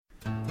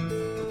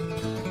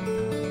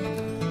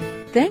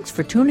Thanks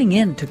for tuning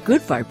in to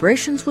Good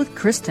Vibrations with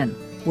Kristin,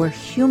 where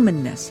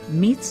humanness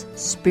meets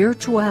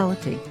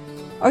spirituality.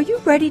 Are you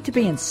ready to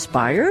be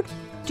inspired?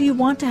 Do you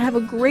want to have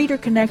a greater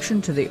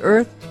connection to the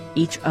earth,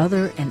 each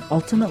other, and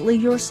ultimately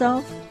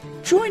yourself?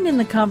 Join in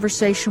the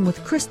conversation with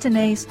Kristin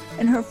Ace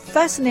and her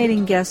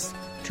fascinating guests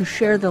to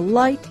share the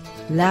light,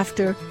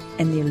 laughter,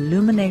 and the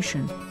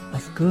illumination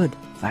of good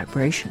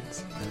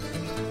vibrations.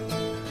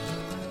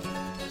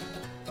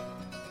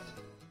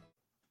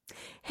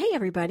 Hey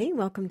everybody,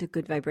 welcome to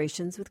Good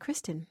Vibrations with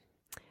Kristin.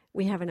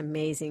 We have an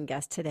amazing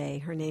guest today.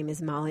 Her name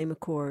is Molly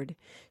McCord.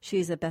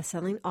 She's a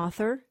best-selling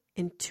author,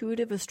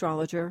 intuitive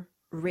astrologer,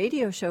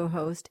 radio show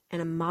host,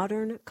 and a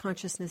modern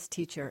consciousness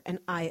teacher. And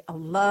I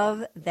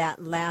love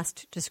that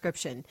last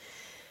description.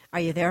 Are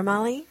you there,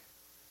 Molly?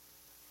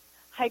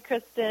 Hi,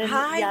 Kristin.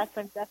 Hi. Yes,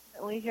 I'm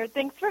definitely here.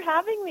 Thanks for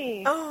having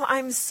me. Oh,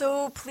 I'm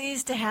so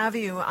pleased to have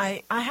you.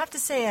 I have to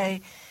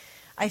say,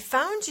 I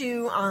found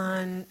you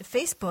on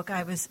Facebook.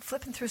 I was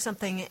flipping through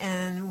something,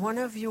 and one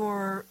of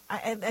your,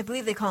 I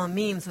believe they call them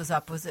memes, was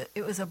up.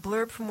 It was a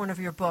blurb from one of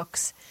your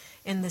books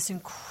in this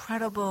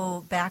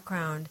incredible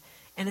background.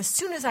 And as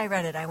soon as I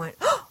read it, I went,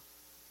 oh,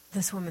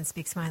 this woman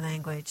speaks my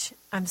language.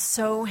 I'm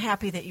so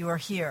happy that you are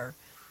here.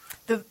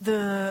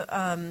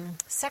 The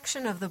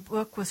section of the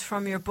book was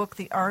from your book,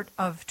 The Art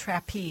of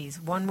Trapeze,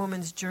 One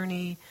Woman's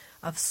Journey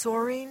of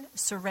Soaring,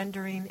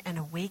 Surrendering, and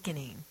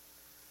Awakening.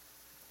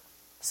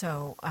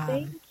 So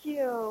thank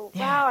you.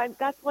 Yeah. Wow,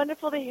 that's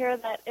wonderful to hear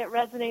that it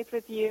resonates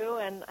with you,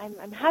 and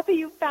I'm happy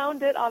you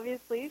found it,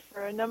 obviously,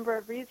 for a number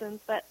of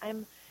reasons, but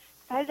I'm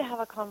excited to have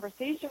a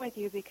conversation with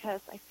you because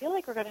I feel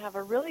like we're going to have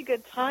a really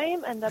good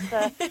time and that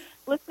the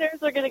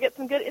listeners are going to get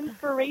some good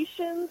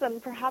inspirations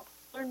and perhaps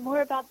learn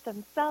more about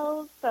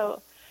themselves.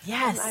 So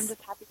yes, I'm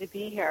just happy to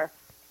be here.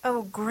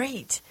 Oh,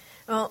 great.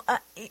 Well,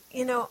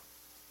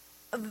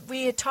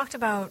 we had talked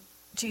about,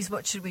 geez,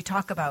 what should we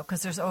talk about?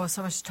 Because there's always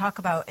so much to talk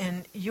about.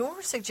 And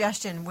your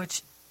suggestion,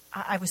 which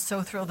I was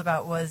so thrilled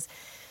about, was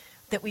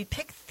that we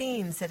pick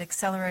themes that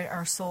accelerate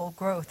our soul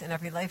growth in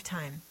every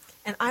lifetime.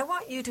 And I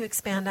want you to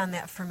expand on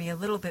that for me a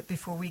little bit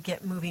before we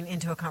get moving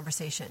into a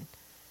conversation.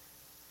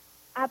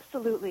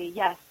 Absolutely,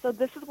 yes. So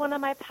this is one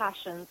of my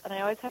passions, and I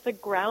always have to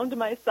ground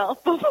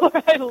myself before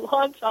I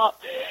launch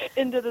off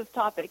into this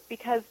topic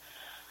because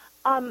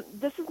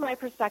this is my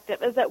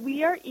perspective, is that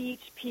we are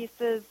each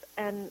pieces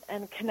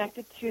and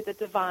connected to the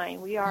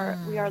divine. We are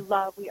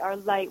love, we are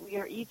light, we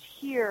are each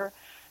here.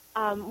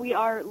 We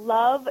are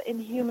love in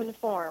human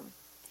form.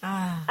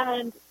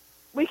 And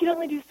we can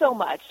only do so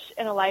much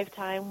in a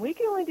lifetime. We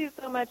can only do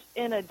so much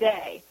in a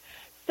day.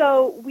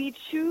 So we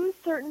choose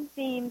certain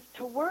themes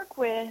to work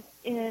with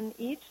in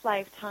each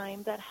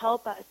lifetime that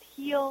help us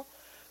heal,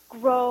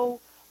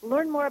 grow,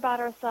 learn more about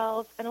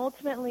ourselves, and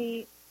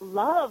ultimately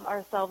love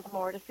ourselves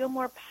more, to feel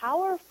more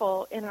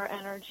powerful in our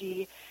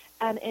energy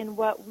and in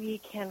what we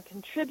can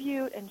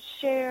contribute and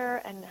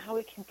share and how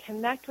we can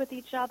connect with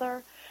each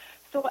other.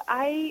 So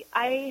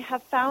I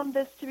have found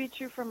this to be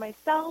true for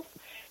myself,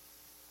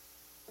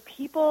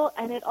 people,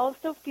 and it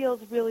also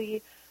feels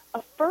really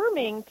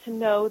affirming to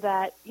know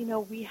that, you know,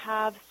 we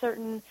have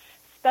certain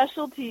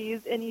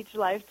specialties in each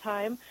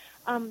lifetime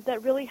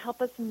that really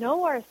help us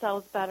know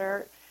ourselves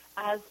better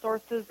as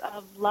sources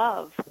of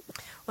love.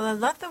 Well, I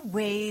love the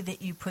way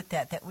that you put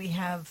that we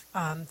have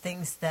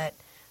things that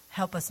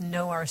help us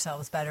know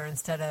ourselves better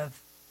instead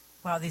of,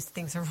 wow, these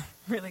things are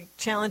really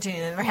challenging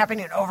and they're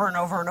happening over and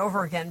over and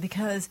over again,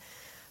 because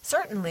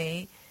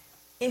certainly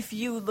if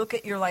you look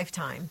at your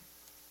lifetime,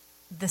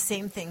 the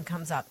same thing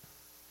comes up,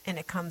 and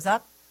it comes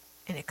up,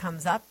 and it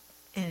comes up,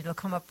 and it'll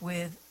come up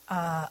with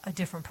a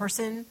different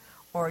person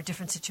or a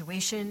different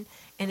situation,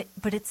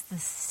 but it's the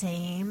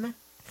same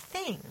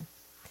thing.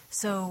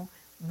 So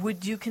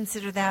would you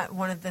consider that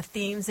one of the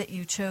themes that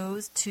you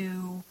chose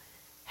to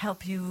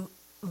help you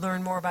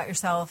learn more about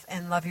yourself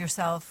and love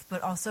yourself,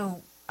 but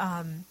also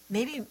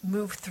maybe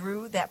move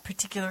through that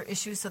particular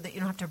issue so that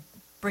you don't have to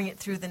bring it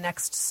through the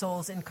next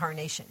soul's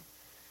incarnation?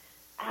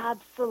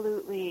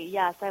 Absolutely.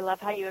 Yes, I love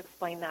how you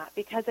explain that,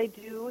 because I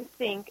do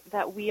think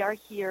that we are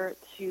here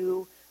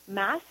to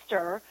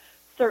master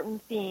certain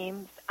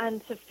themes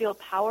and to feel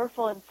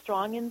powerful and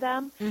strong in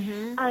them.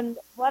 Mm-hmm. And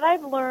what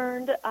I've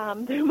learned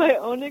through my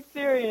own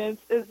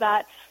experience is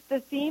that the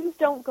themes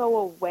don't go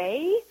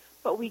away,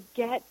 but we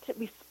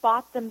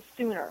spot them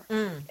sooner.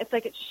 It's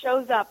like it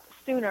shows up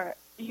sooner.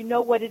 You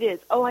know what it is.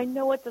 Oh, I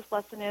know what this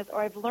lesson is,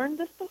 or I've learned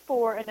this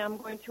before, and I'm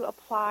going to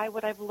apply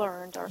what I've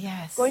learned, or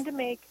yes, going to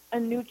make a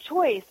new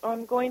choice, or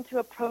I'm going to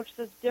approach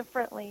this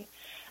differently.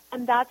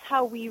 And that's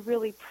how we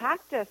really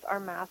practice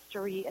our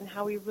mastery and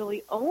how we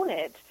really own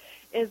it,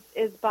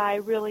 is by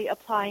really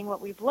applying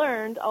what we've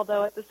learned,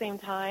 although at the same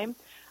time,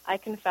 I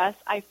confess,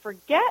 I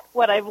forget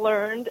what I've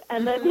learned,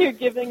 and then you're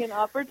giving an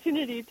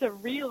opportunity to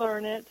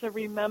relearn it, to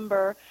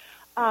remember.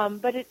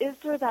 But it is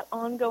sort of that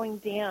ongoing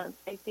dance,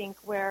 I think,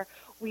 where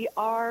we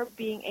are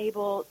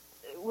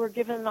we're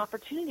given an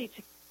opportunity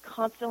to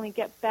constantly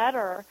get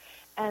better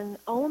and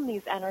own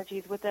these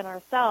energies within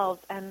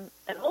ourselves. And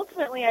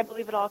ultimately, I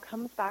believe it all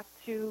comes back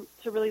to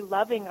really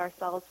loving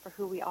ourselves for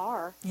who we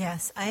are.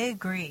 Yes, I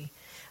agree.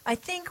 I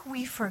think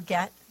we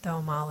forget,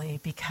 though, Molly,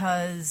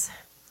 because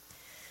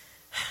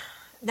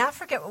not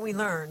forget what we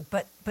learned,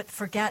 but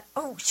forget,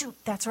 oh, shoot,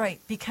 that's right.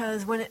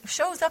 Because when it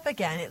shows up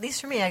again, at least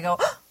for me, I go,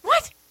 oh,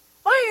 what?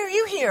 Why are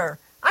you here?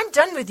 I'm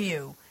done with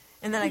you.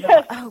 And then I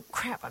go, oh,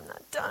 crap, I'm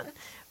not done.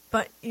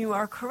 But you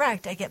are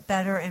correct. I get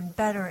better and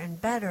better and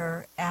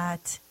better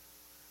at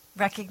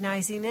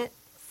recognizing it,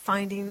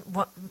 finding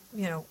what,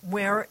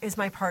 where is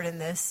my part in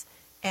this,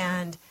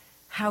 and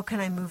how can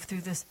I move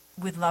through this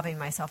with loving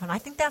myself. And I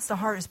think that's the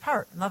hardest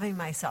part, loving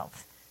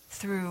myself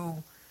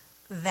through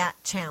that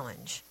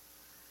challenge.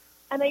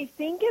 And I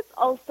think it's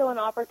also an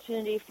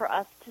opportunity for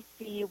us to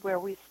see where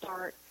we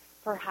start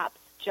perhaps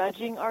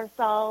judging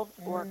ourselves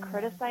or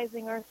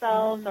criticizing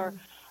ourselves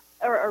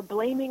or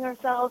blaming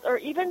ourselves, or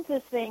even to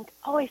think,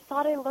 oh, I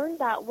thought I learned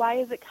that. Why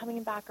is it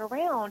coming back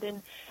around?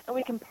 And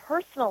we can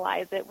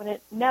personalize it when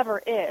it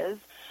never is.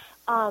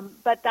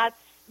 But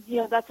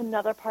that's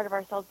another part of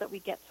ourselves that we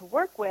get to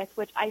work with,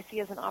 which I see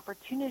as an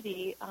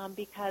opportunity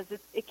because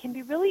it can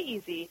be really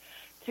easy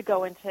to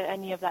go into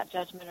any of that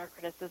judgment or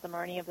criticism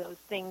or any of those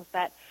things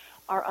that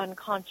our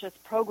unconscious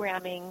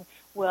programming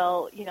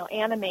will,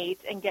 animate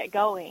and get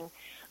going.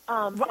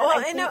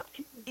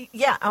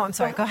 Yeah. Oh, I'm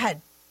sorry. Go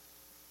ahead.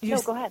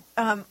 Go ahead.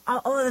 All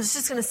I was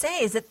just going to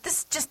say is that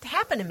this just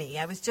happened to me.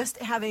 I was just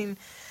having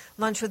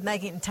lunch with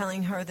Megan and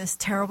telling her this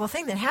terrible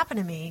thing that happened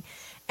to me.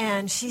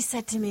 And she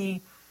said to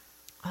me,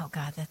 oh,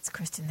 God, that's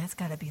Kristin. That's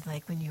got to be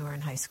like when you were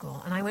in high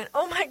school. And I went,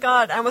 oh, my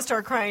God. I almost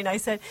started crying. I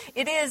said,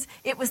 it is.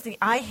 It was the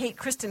I Hate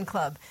Kristin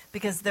Club,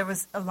 because there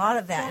was a lot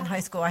of that in high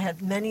school. I had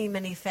many,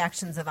 many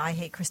factions of I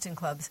Hate Kristin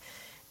clubs.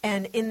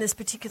 And in this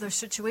particular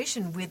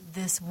situation with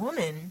this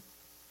woman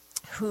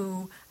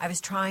who I was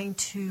trying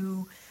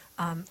to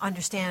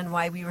understand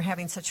why we were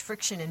having such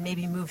friction and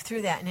maybe move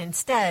through that. And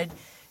instead,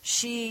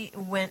 she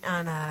went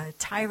on a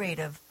tirade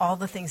of all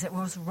the things that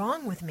was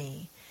wrong with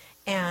me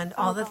and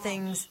all the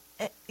things.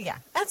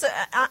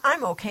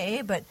 I'm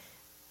okay. But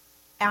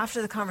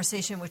after the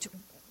conversation, which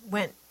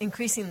went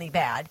increasingly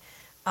bad,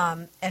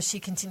 as she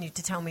continued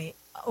to tell me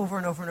over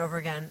and over and over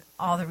again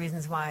all the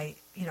reasons why,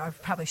 I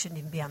probably shouldn't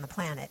even be on the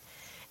planet.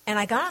 And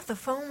I got off the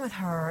phone with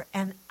her,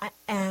 and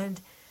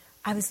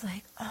I was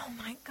like, oh,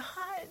 my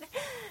God.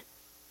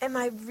 Am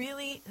I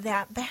really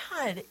that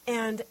bad?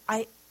 And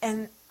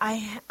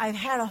I've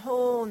had a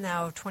whole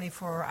now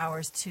 24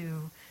 hours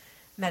to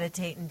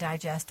meditate and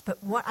digest.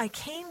 But what I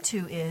came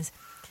to is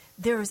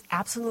there is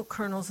absolute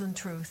kernels in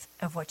truth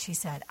of what she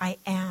said. I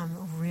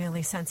am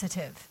really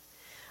sensitive.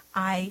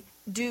 I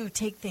do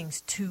take things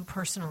too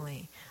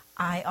personally.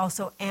 I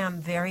also am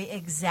very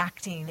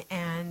exacting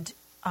and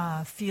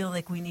feel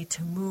like we need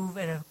to move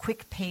at a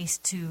quick pace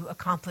to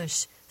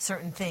accomplish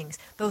certain things.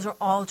 Those are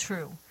all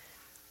true.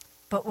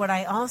 But what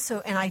I also,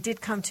 and I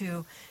did come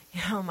to,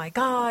 oh my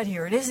God,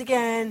 here it is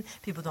again.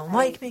 People don't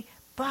like me.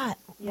 But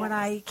what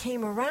I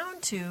came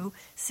around to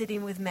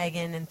sitting with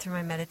Megan and through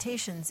my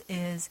meditations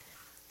is,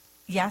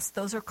 yes,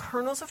 those are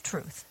kernels of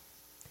truth.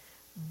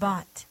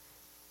 But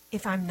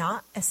if I'm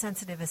not as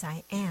sensitive as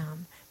I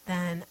am,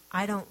 then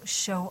I don't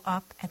show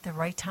up at the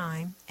right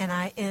time. And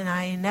I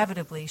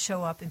inevitably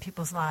show up in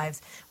people's lives,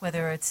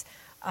 whether it's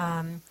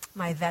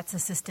my vet's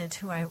assistant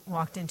who I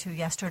walked into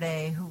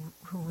yesterday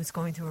who was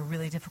going through a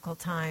really difficult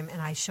time,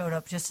 and I showed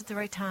up just at the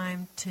right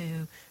time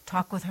to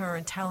talk with her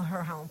and tell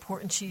her how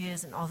important she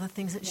is and all the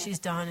things that she's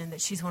done and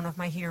that she's one of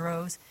my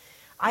heroes.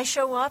 I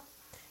show up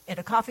at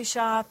a coffee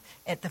shop,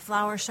 at the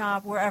flower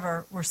shop,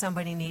 wherever where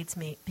somebody needs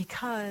me,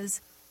 because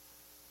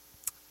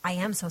I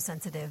am so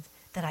sensitive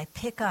that I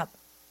pick up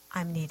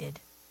I'm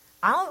needed.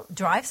 I'll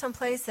drive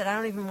someplace that I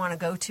don't even want to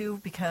go to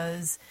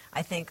because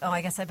I think, oh,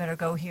 I guess I better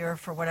go here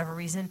for whatever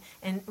reason,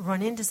 and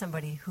run into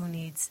somebody who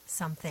needs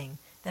something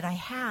that I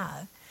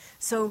have.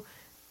 So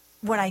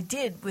what I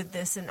did with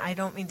this, and I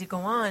don't mean to go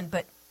on,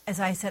 but as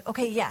I said,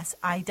 okay, yes,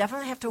 I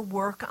definitely have to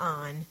work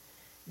on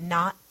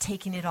not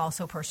taking it all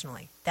so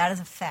personally. That is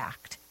a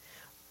fact.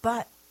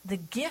 But the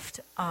gift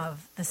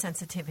of the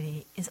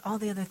sensitivity is all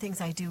the other things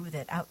I do with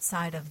it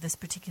outside of this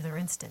particular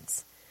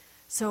instance.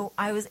 So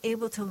I was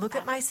able to look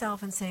at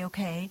myself and say,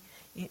 okay,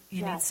 you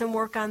need some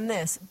work on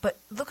this, but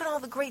look at all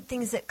the great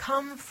things that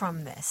come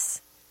from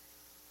this.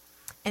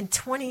 And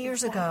 20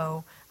 years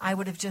ago, I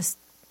would have just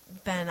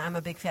been, I'm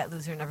a big fat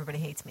loser and everybody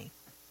hates me.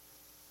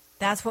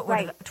 That's what would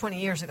have, 20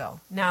 years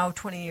ago. Now,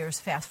 20 years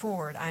fast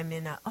forward, I'm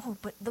in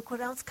but look what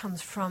else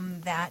comes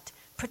from that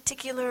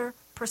particular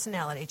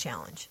personality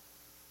challenge.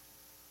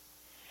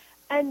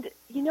 And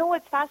you know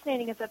what's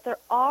fascinating is that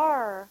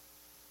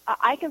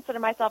I consider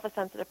myself a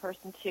sensitive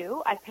person,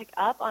 too. I pick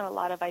up on a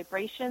lot of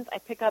vibrations. I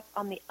pick up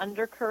on the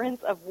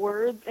undercurrents of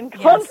words and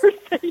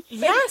conversation.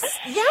 Yes.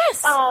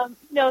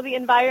 The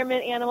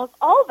environment, animals,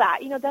 all that.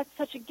 That's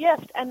such a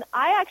gift. And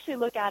I actually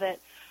look at it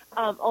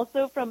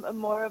also from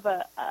more of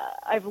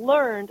I've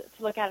learned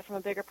to look at it from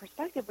a bigger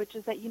perspective, which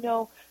is that,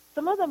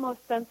 some of the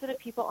most sensitive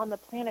people on the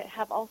planet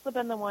have also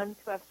been the ones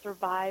who have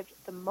survived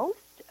the most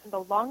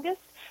the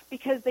longest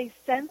because they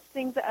sense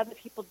things that other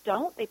people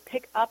don't. They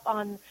pick up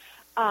on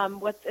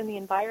what's in the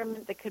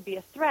environment that could be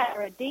a threat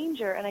or a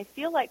danger. And I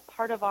feel like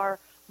part of our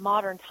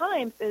modern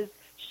times is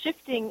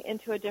shifting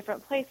into a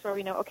different place where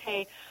we know,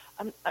 okay,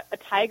 a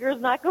tiger is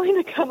not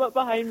going to come up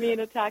behind me and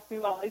attack me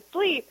while I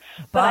sleep,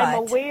 but I'm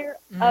aware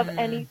of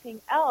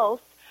anything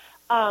else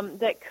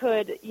that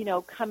could,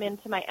 come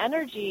into my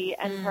energy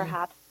and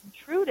perhaps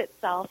intrude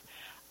itself.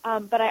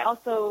 But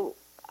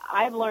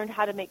I've learned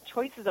how to make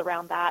choices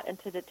around that and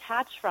to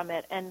detach from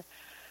it, and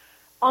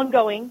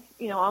ongoing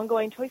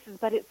choices.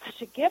 But it's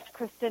such a gift,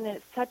 Kristin, and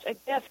it's such a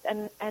gift.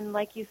 And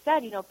like you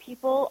said,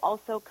 people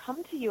also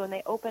come to you and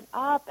they open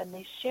up and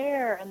they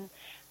share, and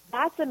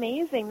that's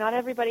amazing. Not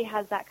everybody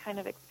has that kind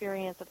of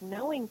experience of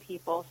knowing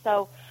people.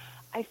 So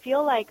I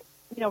feel like,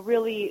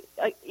 really,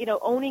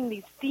 owning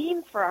these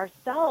themes for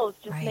ourselves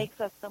just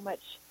makes us so much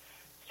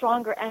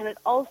stronger. And it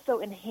also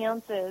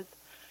enhances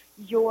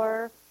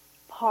your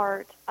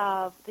part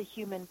of the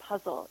human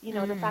puzzle.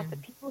 The fact that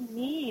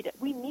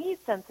we need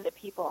sensitive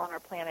people on our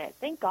planet.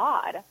 Thank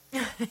God.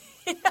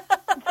 Thank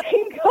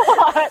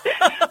God.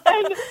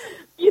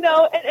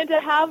 And to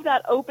have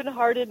that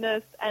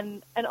open-heartedness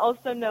and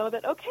also know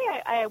that,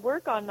 okay, I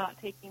work on not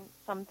taking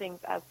some things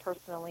as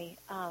personally.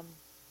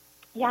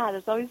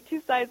 There's always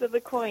two sides of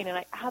the coin, and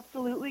I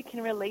absolutely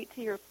can relate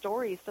to your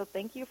story, so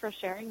thank you for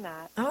sharing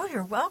that. Oh,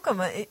 you're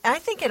welcome. I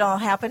think it all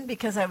happened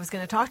because I was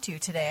going to talk to you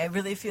today. I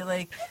really feel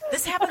like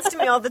this happens to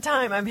me all the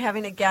time. I'm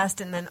having a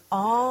guest, and then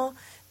all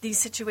these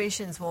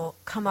situations will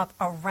come up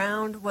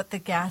around what the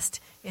guest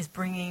is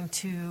bringing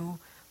to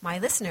my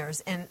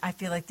listeners, and I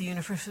feel like the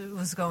universe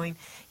was going,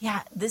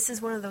 this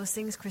is one of those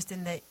things,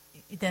 Kristin,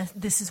 that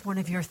this is one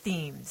of your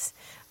themes.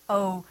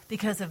 Oh,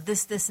 because of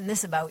this, and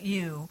this about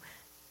you,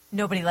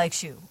 nobody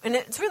likes you. And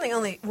it's really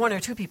only one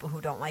or two people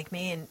who don't like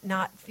me, and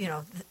not,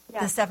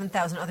 the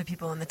 7,000 other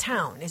people in the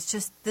town. It's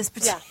just this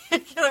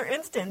particular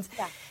instance.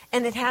 Yeah.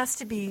 And it has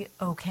to be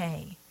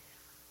okay.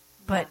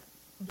 But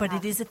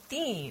it is a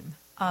theme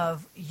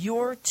of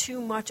you're too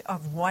much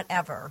of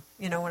whatever.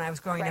 When I was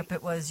growing up,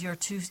 it was you're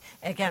too,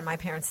 again, my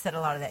parents said a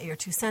lot of that. You're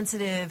too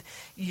sensitive,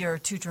 you're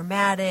too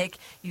dramatic,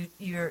 you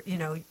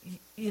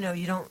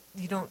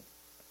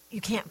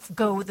can't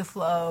go with the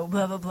flow,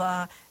 blah, blah,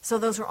 blah. So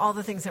those were all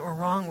the things that were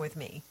wrong with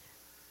me.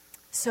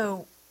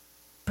 So,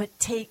 but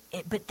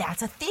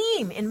that's a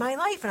theme in my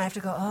life. And I have to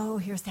go, oh,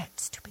 here's that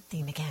stupid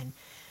theme again.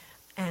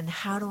 And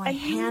how do I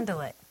handle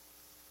it?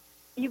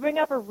 You bring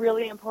up a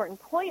really important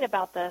point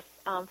about this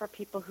for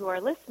people who are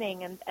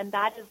listening, and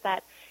that is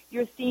that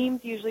your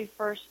themes usually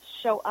first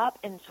show up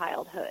in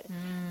childhood,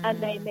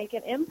 and they make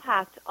an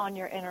impact on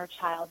your inner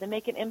child. They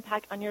make an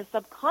impact on your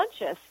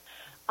subconscious,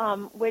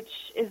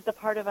 which is the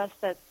part of us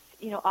that's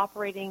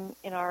operating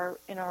in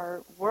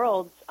our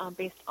worlds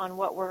based on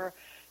what we're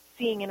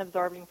seeing and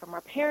absorbing from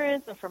our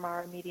parents and from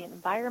our immediate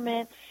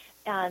environment.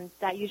 And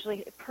that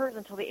usually occurs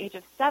until the age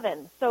of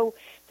 7. So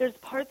there's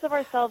parts of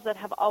ourselves that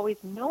have always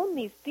known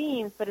these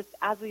themes, but it's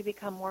as we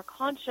become more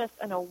conscious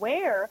and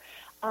aware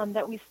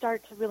that we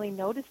start to really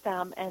notice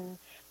them. And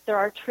there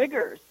are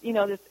triggers.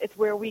 It's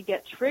where we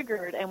get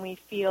triggered and we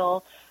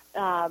feel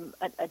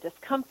a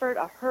discomfort,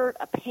 a hurt,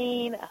 a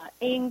pain,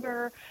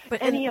 anger,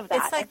 but any of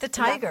that. It's like the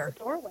tiger.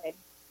 The doorway.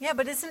 Yeah,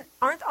 but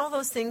aren't all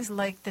those things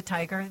like the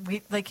tiger?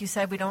 Like you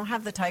said, we don't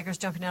have the tigers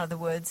jumping out of the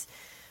woods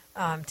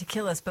to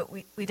kill us, but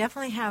we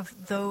definitely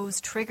have those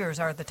triggers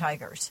are the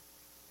tigers.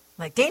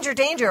 Like, danger,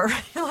 danger.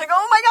 You're like,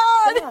 oh, my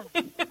God.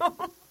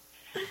 Yeah.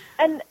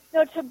 And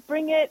to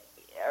bring it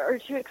or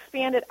to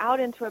expand it out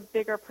into a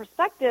bigger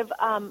perspective,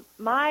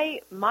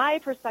 my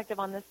perspective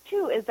on this,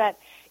 too, is that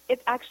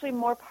it's actually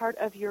more part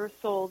of your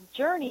soul's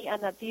journey,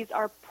 and that these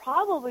are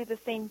probably the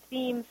same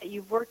themes that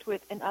you've worked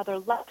with in other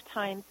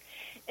lifetimes.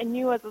 And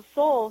you as a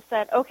soul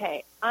said,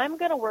 okay, I'm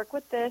going to work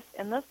with this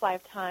in this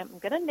lifetime. I'm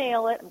going to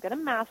nail it. I'm going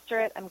to master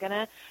it. I'm going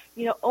to,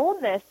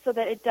 own this so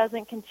that it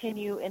doesn't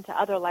continue into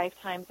other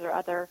lifetimes or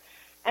other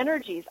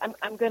energies.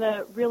 I'm going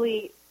to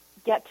really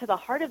get to the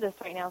heart of this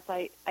right now.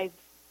 So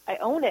I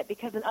own it,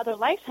 because in other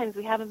lifetimes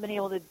we haven't been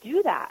able to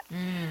do that.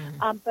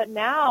 But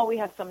now we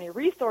have so many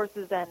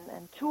resources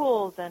and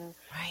tools and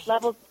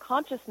levels of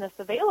consciousness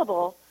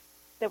available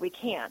that we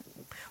can.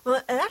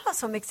 Well, and that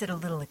also makes it a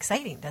little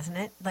exciting, doesn't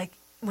it? Like,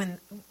 when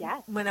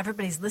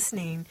everybody's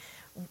listening,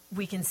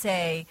 we can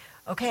say,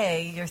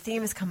 okay, your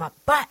theme has come up,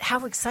 but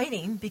how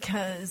exciting,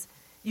 because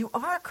you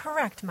are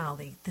correct,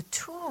 Molly. The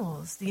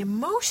tools, the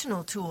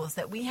emotional tools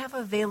that we have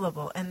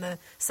available and the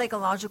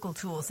psychological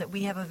tools that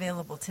we have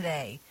available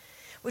today,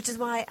 which is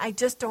why I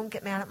just don't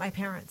get mad at my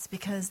parents,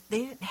 because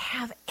they didn't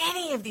have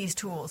any of these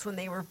tools when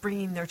they were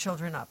bringing their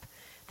children up.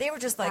 They were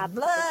just like,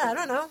 Absolutely. Blah, I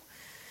don't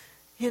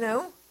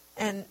know,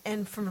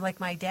 And from like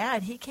my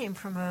dad, he came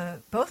from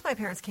both my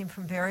parents came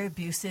from very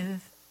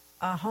abusive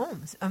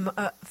homes,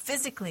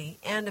 physically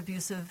and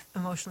abusive,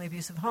 emotionally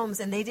abusive homes,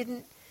 and they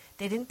didn't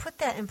put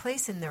that in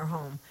place in their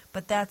home,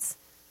 but that's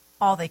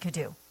all they could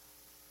do.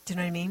 Do you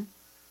know what I mean?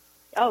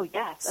 Oh,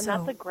 yes, and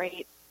that's a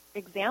great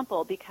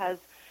example, because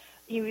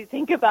you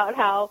think about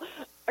how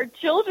our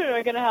children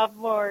are going to have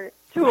more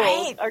tools.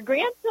 Right. Our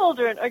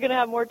grandchildren are going to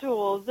have more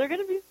tools. They're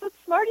going to be such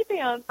smarty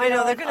pants. I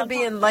know, they're going to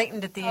be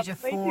enlightened at the age of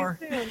 4.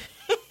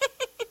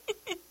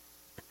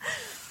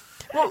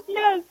 Well,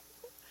 yes.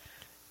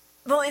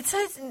 Well, it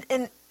says,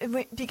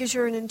 because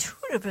you're an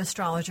intuitive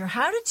astrologer,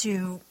 how did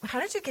you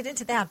get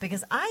into that?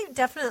 Because I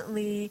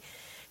definitely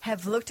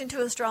have looked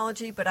into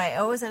astrology, but I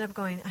always end up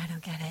going, I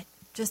don't get it.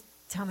 Just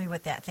tell me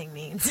what that thing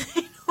means.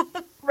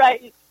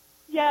 Right.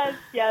 Yes,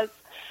 yes.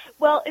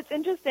 Well, it's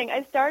interesting.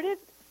 I started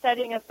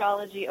studying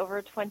astrology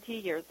over 20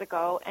 years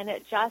ago, and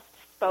it just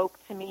spoke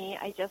to me.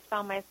 I just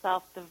found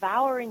myself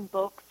devouring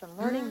books and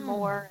learning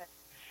more, and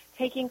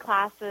taking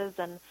classes,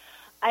 and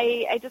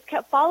I just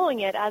kept following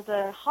it as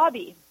a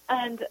hobby.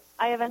 And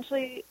I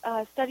eventually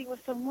studied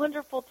with some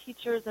wonderful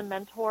teachers and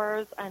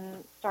mentors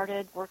and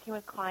started working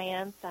with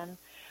clients. And,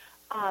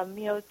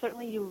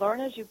 certainly you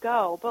learn as you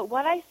go. But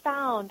what I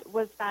found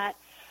was that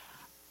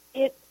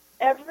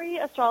every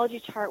astrology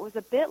chart was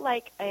a bit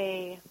like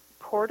a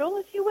portal,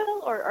 if you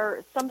will,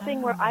 or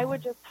something where I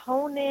would just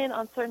hone in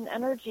on certain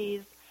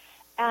energies,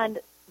 and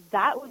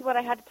that was what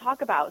I had to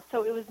talk about.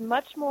 So it was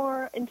much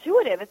more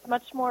intuitive. It's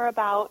much more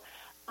about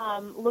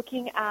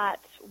looking at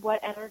what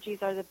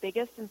energies are the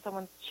biggest in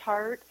someone's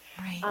chart.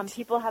 Right.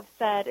 People have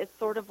said it's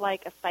sort of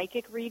like a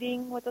psychic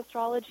reading with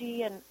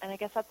astrology, and I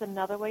guess that's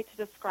another way to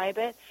describe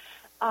it.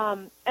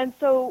 And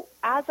so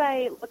as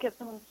I look at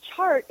someone's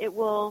chart,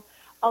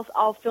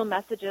 I'll feel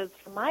messages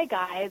from my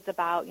guides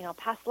about,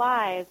 past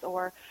lives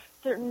or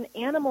certain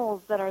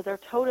animals that are their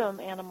totem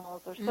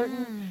animals, or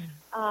certain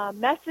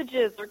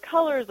messages or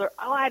colors, or,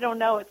 I don't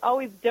know. It's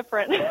always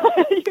different.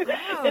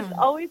 It's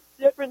always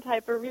different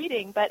type of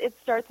reading, but it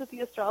starts with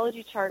the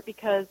astrology chart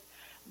because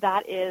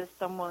that is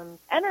someone's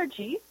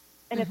energy,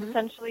 and it's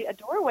essentially a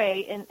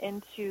doorway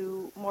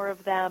into more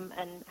of them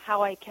and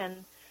how I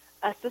can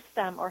assist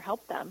them or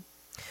help them.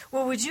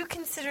 Well, would you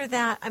consider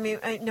that,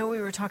 I know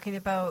we were talking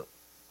about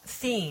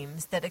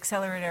themes that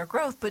accelerate our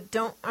growth, but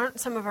aren't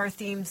some of our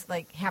themes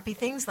like happy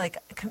things? Like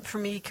for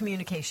me,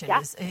 communication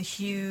is a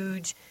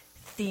huge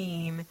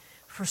theme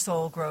for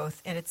soul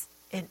growth, and it's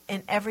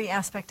in every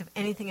aspect of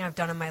anything I've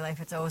done in my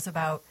life. It's always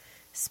about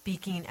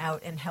speaking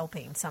out and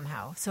helping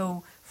somehow.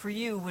 So for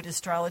you, would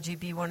astrology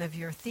be one of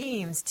your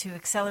themes to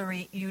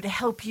accelerate you, to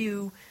help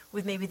you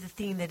with maybe the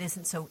theme that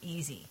isn't so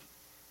easy?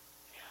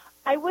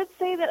 I would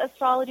say that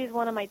astrology is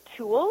one of my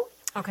tools.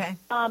 Okay.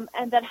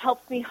 And that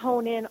helps me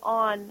hone in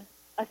on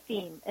a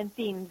theme and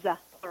themes.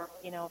 Or,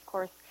 of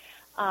course,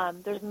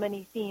 there's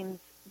many themes,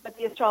 but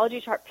the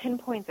astrology chart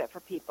pinpoints it for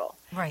people.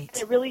 Right.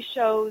 And it really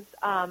shows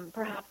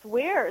perhaps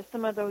where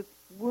some of those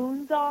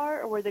wounds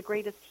are, or where the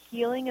greatest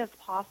healing is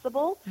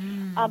possible.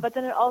 But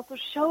then it also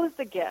shows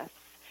the gifts.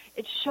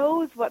 It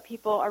shows what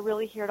people are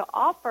really here to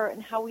offer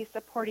and how we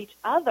support each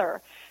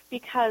other.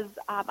 Because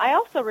I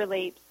also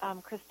relate,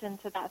 Kristin,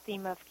 to that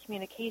theme of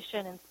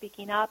communication and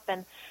speaking up.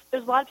 And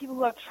there's a lot of people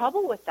who have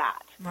trouble with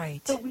that.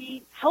 Right. So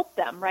we help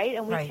them, right?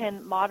 And we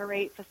can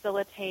moderate,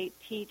 facilitate,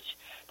 teach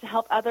to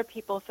help other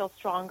people feel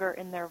stronger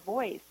in their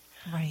voice.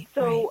 Right.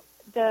 So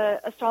the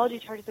astrology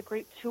chart is a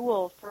great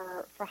tool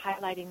for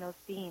highlighting those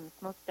themes,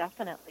 most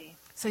definitely.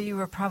 So you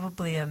were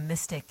probably a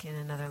mystic in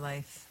another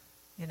life.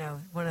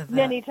 One of the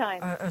many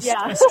times,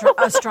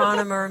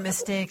 astronomer,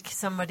 mystic,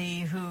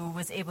 somebody who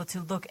was able to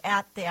look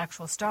at the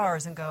actual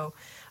stars and go,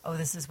 oh,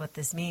 this is what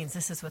this means.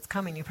 This is what's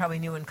coming. You probably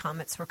knew when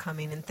comets were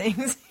coming and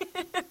things.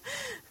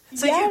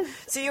 So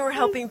you were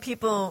helping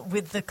people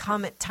with the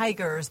comet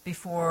tigers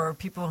before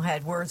people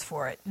had words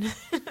for it.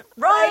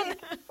 Run!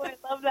 Oh, I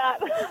love that.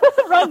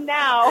 Run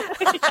now.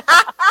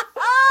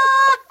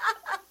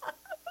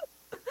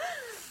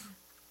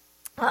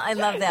 Well, I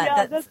love that.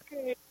 Yeah, that's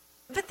great.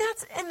 But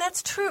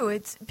that's true.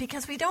 It's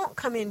because we don't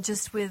come in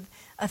just with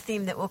a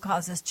theme that will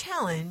cause us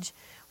challenge.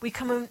 We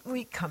come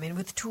in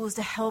with tools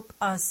to help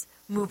us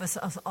move us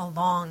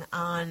along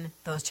on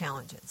those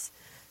challenges.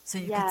 So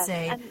you could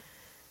say,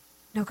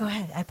 no, go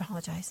ahead. I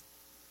apologize.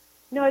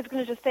 No, I was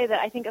going to just say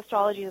that I think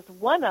astrology is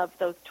one of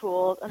those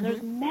tools, and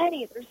there's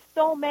many. There's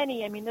so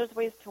many. There's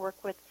ways to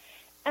work with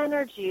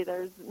energy.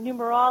 There's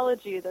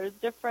numerology. There's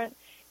different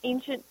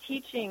ancient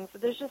teachings.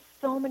 There's just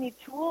so many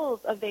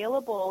tools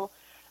available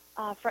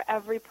for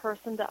every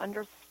person to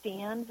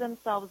understand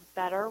themselves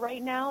better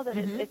right now, that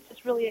it's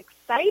just really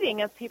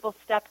exciting as people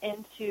step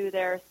into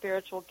their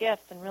spiritual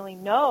gifts and really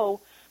know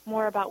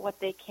more about what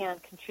they can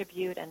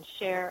contribute and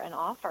share and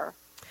offer.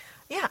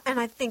 Yeah, and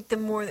I think the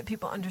more that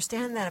people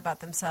understand that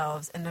about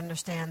themselves and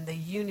understand the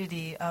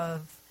unity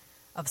of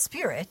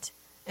spirit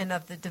and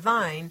of the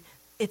divine,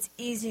 it's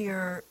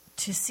easier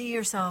to see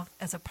yourself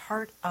as a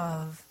part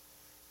of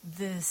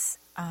this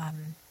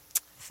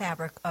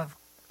fabric of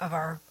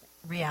our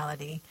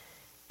reality,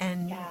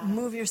 and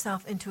move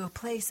yourself into a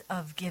place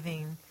of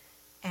giving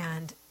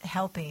and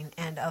helping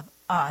and of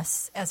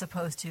us, as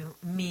opposed to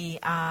me,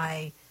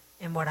 I,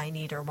 and what I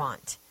need or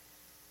want.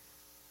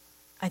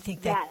 I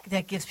think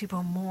that gives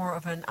people more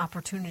of an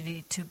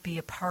opportunity to be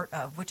a part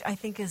of, which I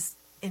think is,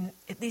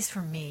 at least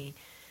for me,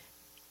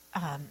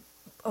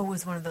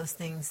 always one of those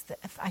things that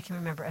if I can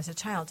remember as a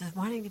child, just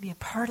wanting to be a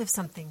part of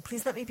something.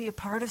 Please let me be a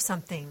part of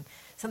something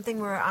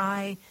where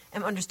I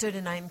am understood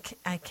and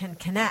I can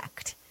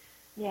connect.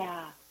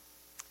 Yeah,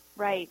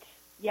 right.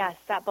 Yes,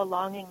 that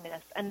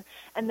belongingness. And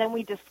then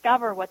we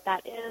discover what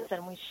that is,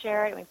 and we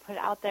share it, and we put it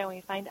out there, and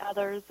we find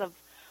others of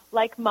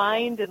like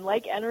mind and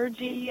like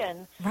energy.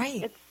 And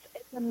right. It's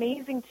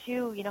amazing,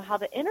 too, how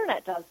the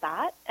Internet does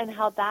that, and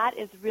how that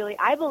is really,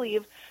 I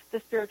believe, the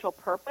spiritual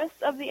purpose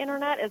of the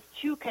Internet is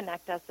to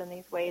connect us in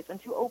these ways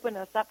and to open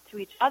us up to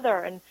each other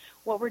and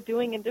what we're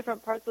doing in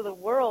different parts of the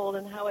world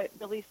and how it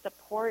really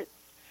supports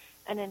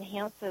and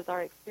enhances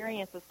our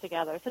experiences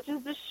together, such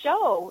as this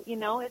show.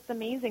 It's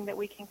amazing that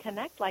we can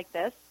connect like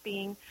this,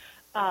 being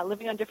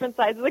living on different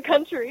sides of the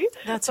country.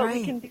 That's but right.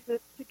 We can do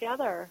this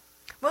together.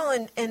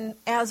 Well, and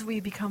as we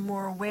become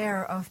more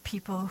aware of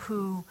people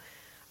who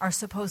are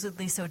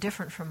supposedly so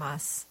different from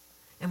us,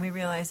 and we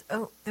realize,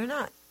 oh, they're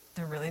not.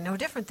 They're really no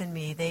different than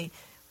me.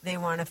 They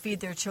want to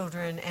feed their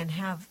children and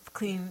have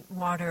clean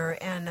water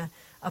and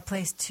a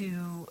place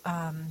to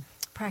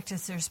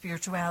practice their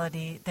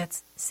spirituality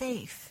that's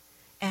safe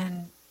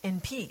and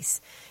in peace.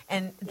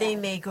 And they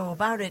may go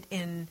about it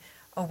in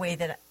a way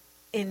that,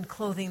 in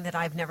clothing that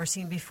I've never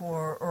seen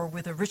before or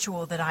with a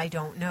ritual that I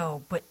don't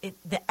know. But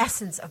the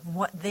essence of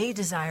what they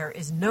desire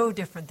is no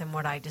different than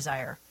what I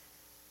desire.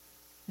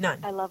 None.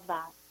 I love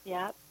that.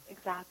 Yeah,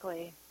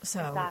 exactly. So.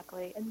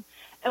 Exactly.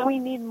 And we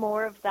need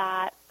more of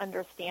that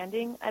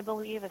understanding, I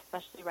believe,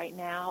 especially right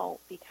now,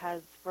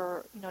 because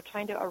we're,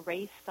 trying to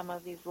erase some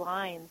of these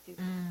lines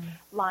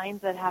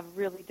lines that have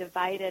really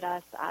divided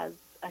us as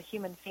a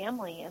human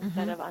family,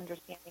 instead of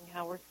understanding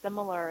how we're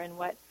similar in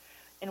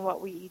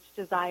what we each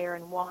desire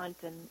and want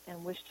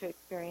and wish to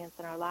experience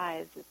in our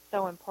lives. It's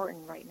so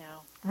important right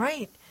now.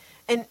 Right.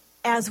 And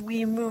as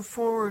we move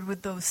forward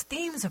with those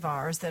themes of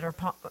ours that are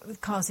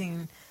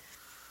causing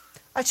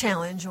a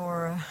challenge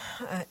or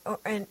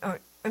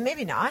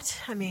maybe not.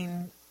 I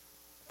mean,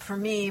 for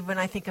me, when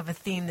I think of a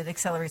theme that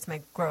accelerates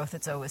my growth,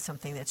 it's always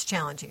something that's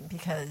challenging,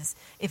 because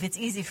if it's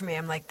easy for me,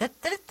 I'm like,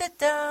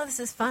 da-da-da-da, this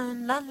is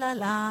fun, la, la,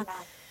 la.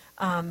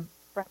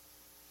 Right.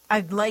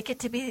 I'd like it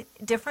to be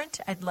different.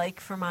 I'd like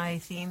for my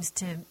themes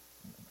to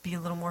be a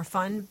little more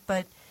fun.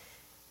 But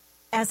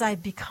as I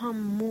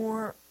become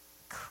more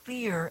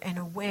clear and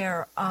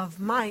aware of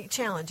my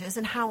challenges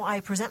and how I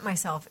present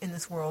myself in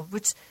this world,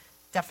 which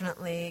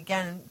definitely,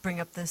 again, bring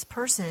up this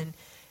person,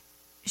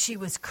 she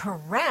was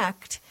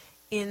correct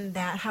in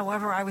that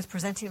however I was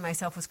presenting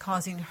myself was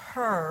causing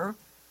her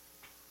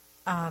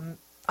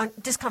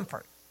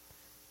discomfort.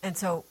 And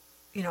so,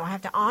 I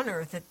have to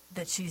honor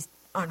that she's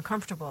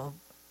uncomfortable,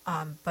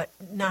 but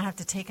not have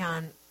to take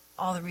on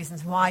all the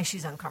reasons why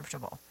she's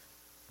uncomfortable.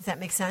 Does that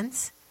make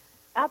sense?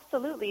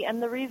 Absolutely.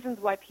 And the reasons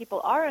why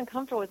people are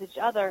uncomfortable with each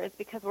other is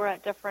because we're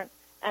at different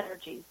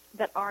energies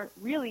that aren't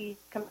really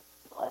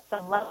compatible at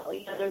some level.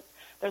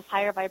 There's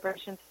higher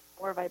vibrations,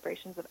 lower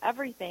vibrations of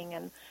everything.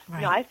 And,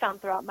 right. I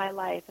found throughout my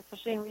life,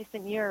 especially in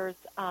recent years,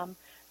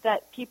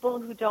 that people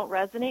who don't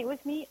resonate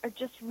with me are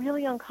just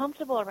really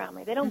uncomfortable around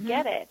me. They don't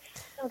get it.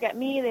 They don't get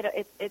me.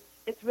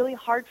 It's really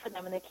hard for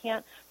them, and they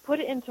can't put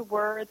it into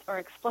words or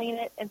explain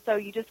it. And so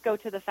you just go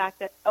to the fact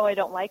that, oh, I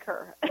don't like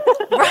her. And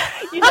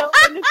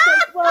it's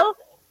like, well,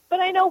 but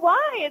I know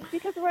why. It's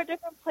because we're at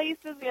different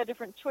places. We have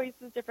different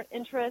choices, different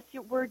interests.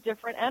 We're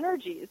different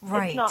energies.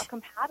 Right. It's not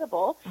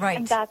compatible. Right.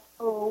 And that's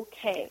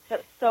okay.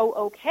 That's so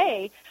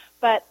okay.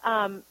 But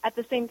at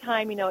the same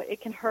time,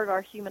 it can hurt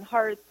our human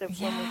hearts when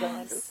we don't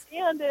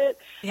understand it.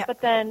 Yep.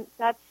 But then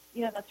that's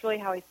really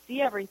how I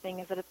see everything,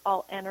 is that it's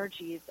all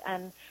energies.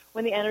 And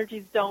when the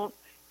energies don't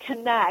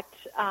connect,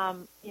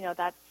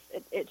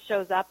 it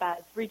shows up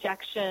as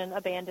rejection,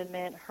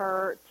 abandonment,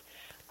 hurt,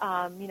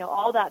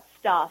 all that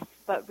stuff.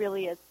 But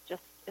really it's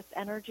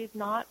energies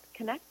not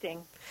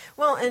connecting.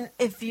 Well, and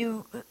if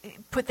you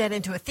put that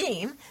into a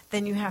theme,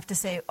 then you have to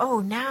say,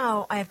 oh,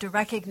 now I have to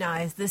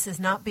recognize this is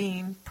not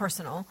being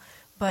personal,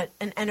 but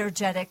an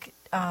energetic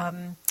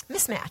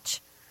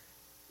mismatch,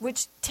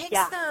 which takes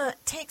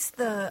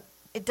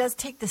it does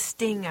take the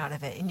sting out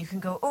of it. And you can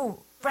go, oh,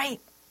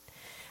 right.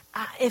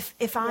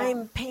 If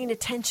I'm paying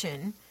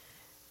attention,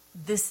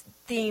 this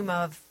theme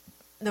of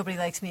nobody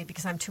likes me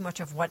because I'm too much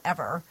of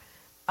whatever,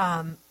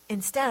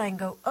 instead I can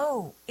go,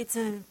 oh, it's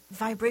a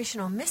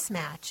vibrational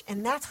mismatch,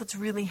 and that's what's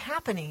really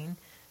happening.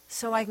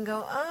 So I can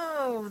go,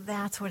 oh,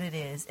 that's what it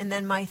is. And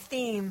then my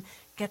theme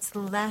gets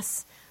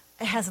less,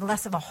 it has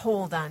less of a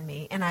hold on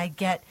me, and I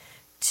get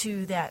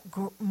to that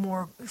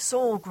more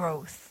soul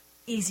growth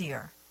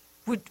easier.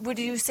 Would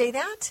you say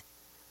that?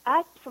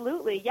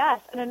 Absolutely, yes.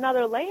 And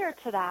another layer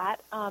to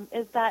that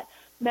is that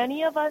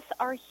many of us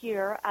are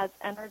here as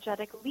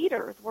energetic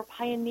leaders. We're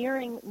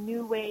pioneering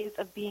new ways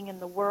of being in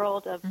the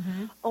world, of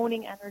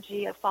owning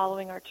energy, of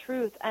following our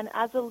truth. And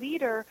as a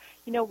leader,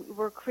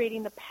 we're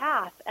creating the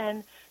path.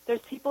 And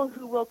there's people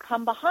who will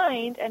come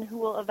behind and who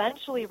will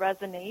eventually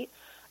resonate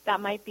That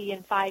might be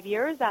in 5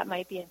 years, that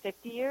might be in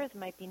 50 years, it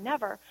might be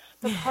never.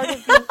 But part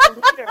of being a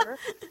leader,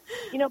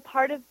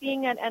 part of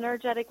being an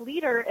energetic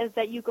leader is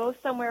that you go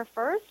somewhere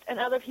first and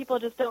other people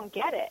just don't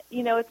get it.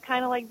 It's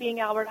kind of like being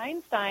Albert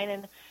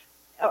Einstein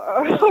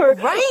or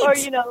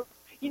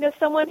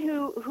someone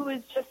who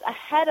is just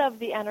ahead of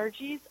the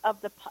energies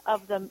of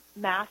the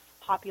mass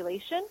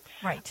population.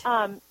 Right.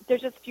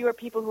 There's just fewer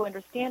people who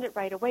understand it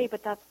right away,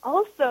 but that's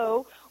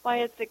also why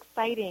it's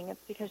exciting.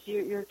 It's because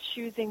you're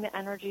choosing the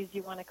energies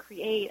you want to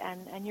create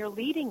and you're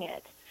leading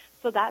it.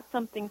 So that's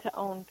something to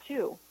own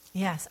too.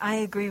 Yes, I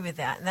agree with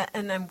that.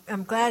 And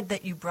I'm glad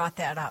that you brought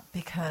that up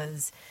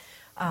because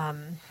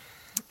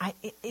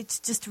it's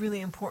just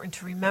really important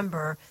to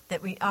remember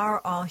that we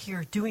are all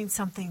here doing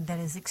something that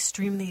is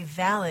extremely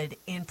valid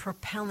in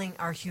propelling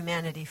our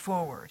humanity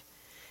forward.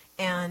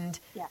 And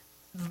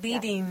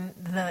leading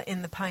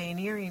in the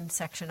pioneering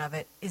section of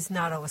it is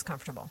not always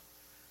comfortable.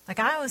 Like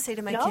I always say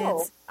to my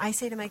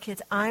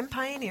kids, I'm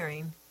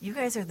pioneering. You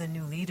guys are the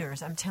new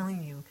leaders. I'm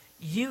telling you,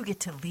 you get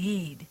to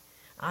lead.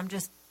 I'm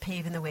just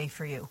paving the way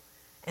for you.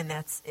 And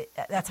that's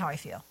how I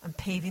feel. I'm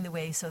paving the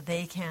way so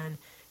they can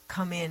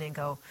come in and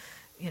go,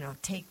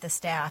 take the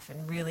staff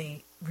and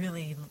really,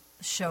 really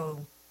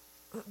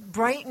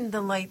brighten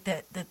the light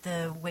that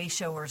the way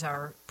showers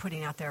are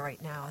putting out there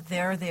right now.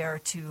 They're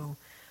there to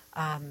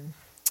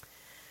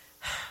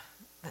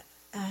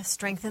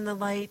strengthen the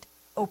light,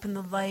 open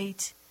the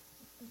light,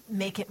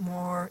 make it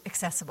more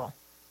accessible.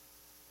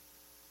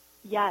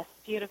 Yes,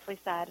 beautifully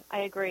said. I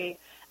agree.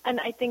 And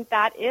I think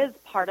that is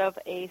part of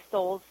a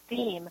soul's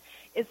theme,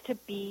 is to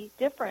be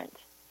different.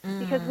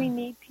 Because we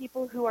need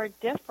people who are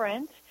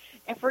different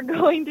if we're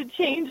going to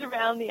change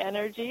around the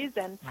energies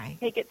and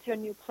take it to a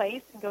new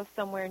place and go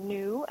somewhere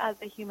new as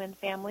a human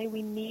family.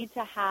 We need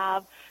to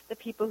have the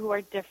people who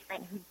are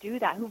different, who do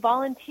that, who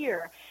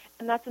volunteer.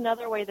 And that's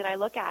another way that I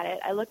look at it.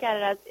 I look at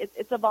it as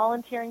it's a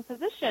volunteering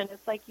position.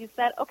 It's like you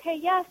said, okay,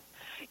 yes,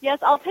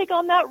 I'll take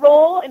on that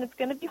role, and it's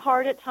going to be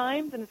hard at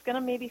times, and it's going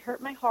to maybe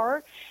hurt my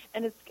heart,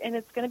 and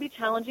it's going to be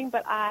challenging,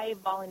 but I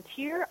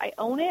volunteer, I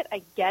own it,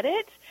 I get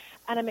it,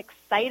 and I'm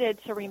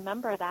excited to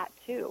remember that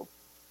too.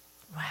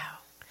 Wow.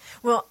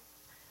 Well,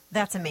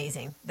 that's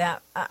amazing.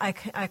 That I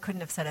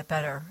couldn't have said it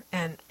better.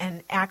 And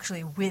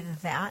actually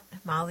with that,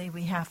 Molly,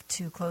 we have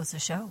to close the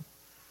show.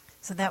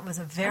 So that was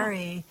a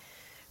very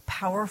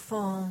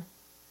powerful,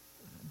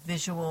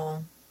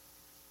 visual,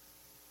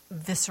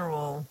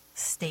 visceral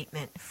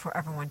statement for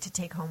everyone to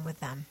take home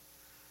with them.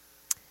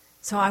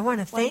 So I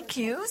want to thank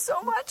you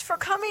so much for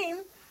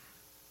coming.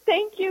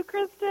 Thank you,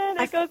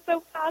 Kristin. It goes so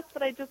fast,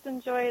 but I just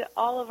enjoyed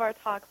all of our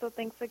talk. So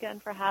thanks again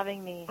for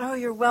having me. Oh,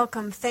 you're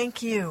welcome.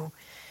 Thank you.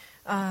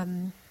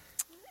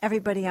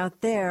 Everybody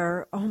out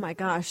there, oh my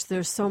gosh,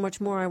 there's so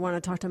much more I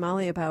want to talk to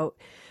Molly about.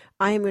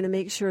 I am going to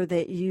make sure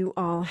that you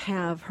all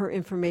have her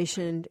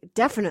information.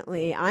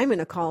 Definitely, I'm going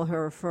to call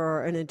her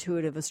for an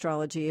intuitive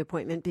astrology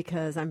appointment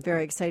because I'm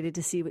very excited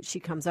to see what she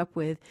comes up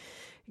with.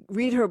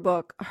 Read her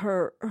book.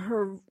 Her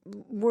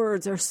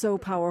words are so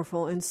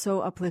powerful and so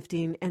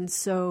uplifting and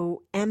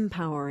so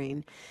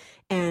empowering.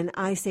 And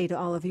I say to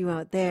all of you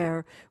out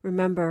there,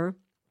 remember,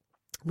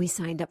 we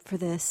signed up for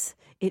this.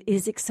 It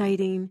is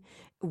exciting.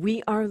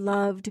 We are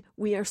loved.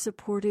 We are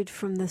supported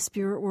from the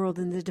spirit world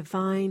and the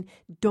divine.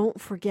 Don't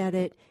forget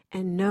it.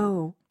 And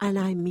know, and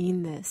I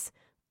mean this,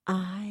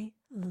 I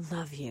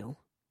love you.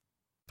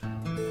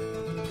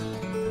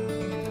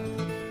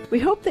 We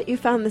hope that you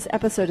found this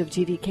episode of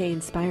GVK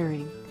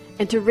inspiring.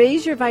 And to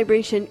raise your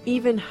vibration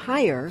even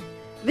higher,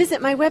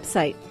 visit my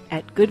website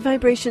at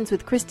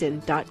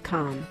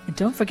goodvibrationswithkristin.com. And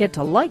don't forget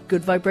to like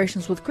Good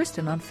Vibrations with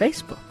Kristin on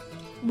Facebook.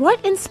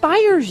 What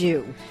inspires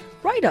you?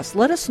 Write us,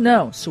 let us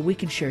know, so we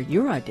can share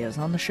your ideas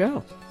on the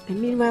show.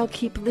 And meanwhile,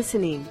 keep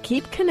listening,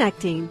 keep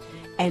connecting,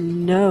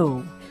 and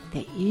know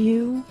that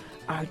you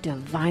are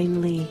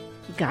divinely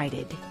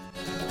guided.